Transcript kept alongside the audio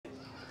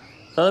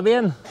¿Todo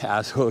bien?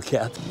 Asshole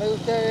cat. Me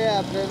gustaría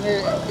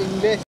aprender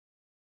inglés.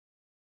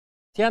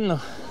 ¿Tiano?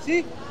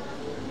 Sí,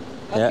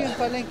 aquí en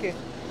Palenque.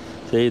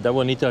 Sí, está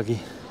bonito aquí.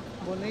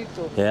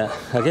 Bonito. Ya,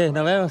 ok,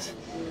 nos vemos.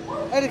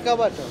 Eres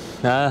caballo.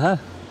 Ajá.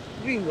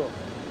 Gringo.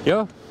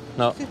 ¿Yo?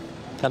 No, Sí.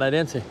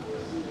 canadiense.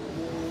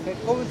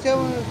 ¿Cómo se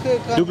llama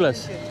usted?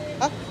 Douglas.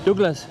 ¿Ah?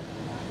 Douglas.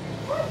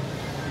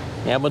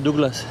 Me llamo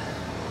Douglas.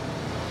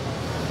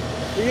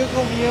 ¿Y yo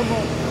cómo me llamo?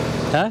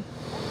 ¿Ah?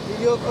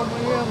 ¿Y yo cómo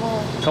me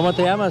llamo? ¿Cómo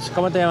te llamas?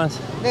 ¿Cómo te llamas?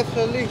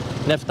 Neftali.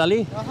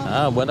 Neftali.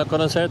 Ajá. Ah, bueno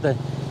conocerte.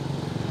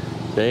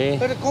 Sí.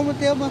 Pero ¿cómo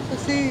te llamas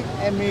así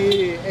en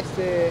mi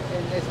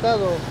en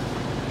estado?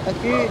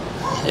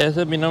 Aquí.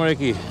 Ese es mi nombre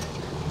aquí.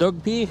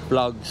 DougP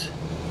Vlogs.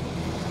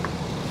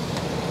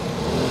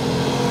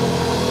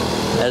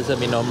 Ese es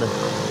mi nombre.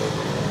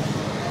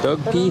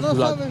 DougP Pero no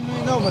Vlogs. sabes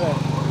mi nombre.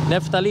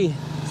 Neftali.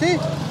 Sí,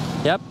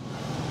 Yep.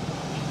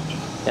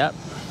 Yep.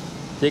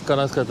 Sí,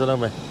 conozco tu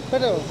nombre.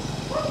 pero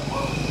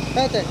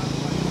espérate.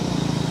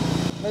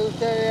 Me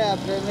gustaría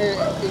aprender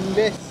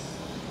inglés.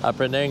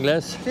 ¿Aprender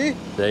inglés? Sí,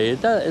 Sí,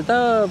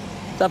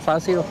 está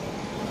fácil.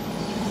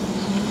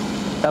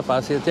 Está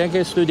fácil, tienes que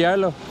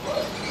estudiarlo.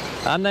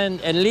 Anda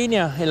en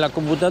línea, en la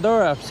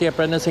computadora, si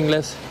aprendes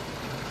inglés.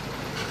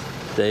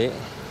 Sí.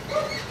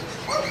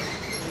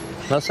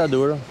 No está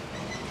duro.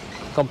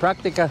 Con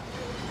práctica.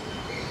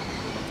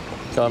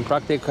 Con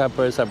práctica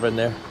puedes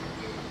aprender.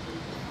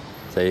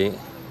 Sí.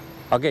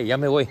 Ok, ya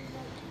me voy.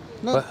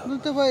 no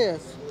te vayas.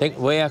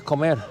 Voy a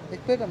comer.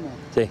 Espérame.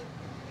 Sí.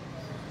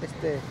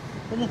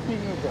 Unos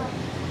minutos.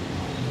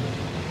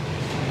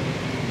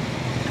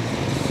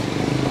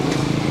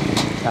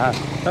 Ah,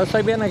 no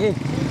estoy bien aquí.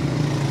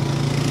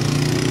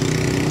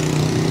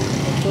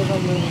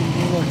 Espérame unos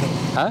minutos.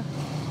 ¿Ah?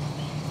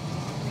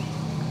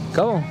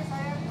 ¿Cómo?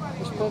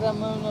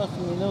 Espérame unos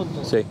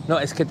minutos. Sí. No,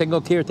 es que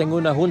tengo que ir, tengo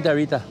una junta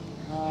ahorita.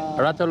 Ah,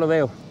 Al rato lo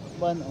veo.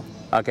 bueno.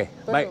 Ok,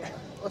 Pero, bye.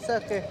 o sea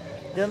que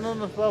ya no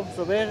nos vamos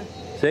a ver.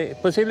 Sí,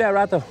 posible al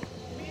rato.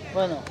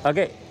 Bueno. Ok,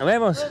 nos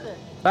vemos.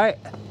 Bye.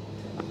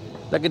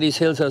 Look at these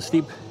hills, how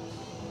steep.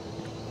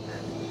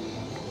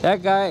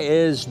 That guy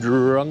is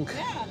drunk.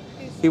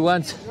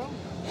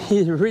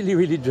 He's really,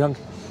 really drunk.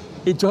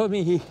 He told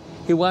me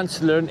he wants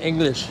to learn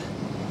English.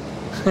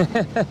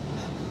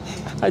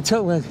 I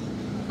told him,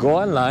 go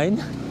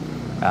online,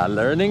 I'll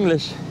learn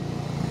English.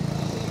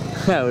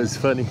 That was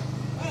funny.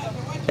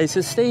 He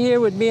said, stay here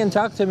with me and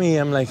talk to me.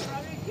 I'm like,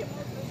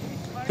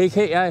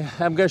 hey,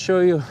 I'm gonna show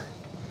you.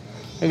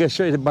 I'm gonna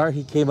show you the bar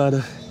he came out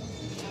of.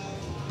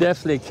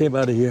 Definitely came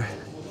out of here.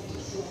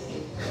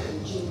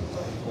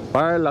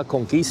 Bar La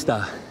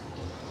Conquista.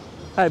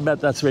 I bet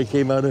that's where he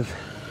came out of.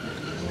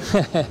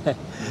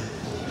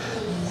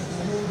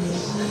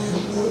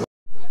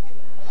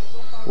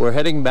 We're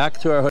heading back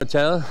to our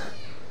hotel.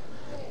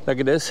 Look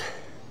at this.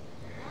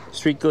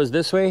 Street goes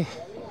this way.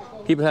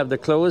 People have their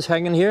clothes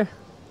hanging here,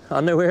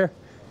 underwear.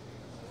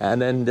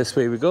 And then this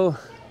way we go.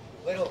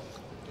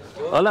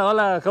 Hola,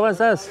 hola, ¿cómo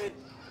estás?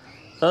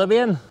 ¿Todo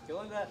bien?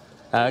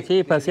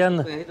 Aquí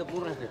paseando.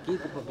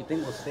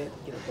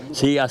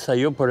 Sí, hasta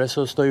yo por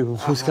eso estoy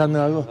buscando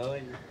algo.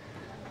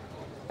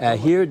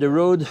 Here the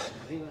road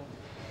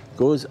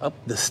goes up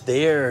the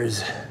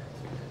stairs.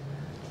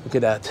 Look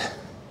at that.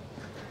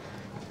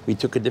 We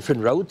took a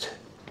different route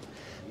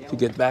to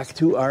get back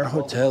to our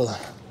hotel.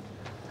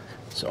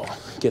 So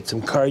get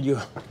some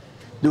cardio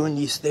doing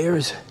these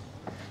stairs.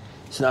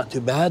 It's not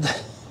too bad.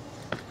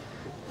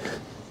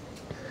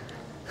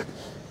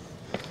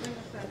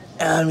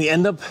 And we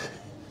end up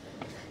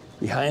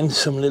behind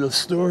some little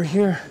store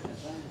here,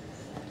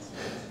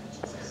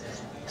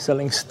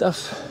 selling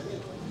stuff.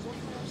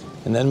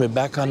 And then we're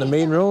back on the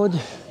main road.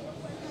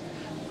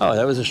 Oh,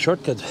 that was a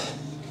shortcut.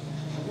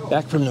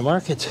 Back from the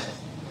market.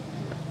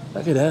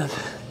 Look at that.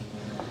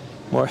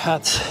 More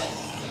hats,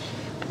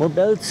 more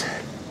belts.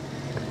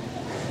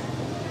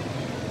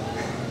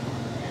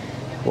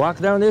 Walk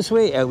down this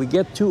way and we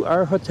get to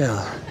our hotel.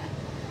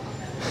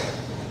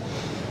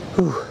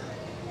 Whew.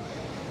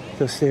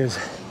 Those stairs,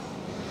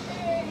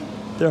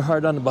 they're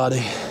hard on the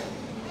body.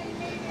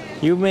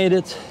 You made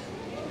it.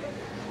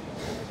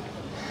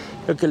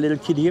 Look, a little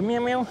kitty here. Meow,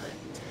 meow.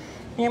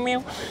 Meow,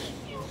 meow.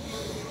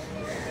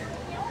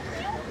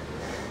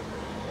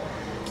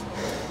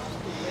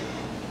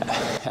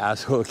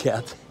 Asshole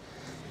cat.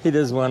 He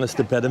doesn't want us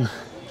to pet him.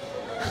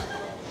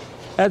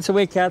 That's the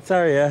way cats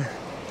are, yeah.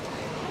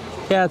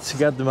 Cats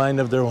got the mind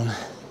of their own.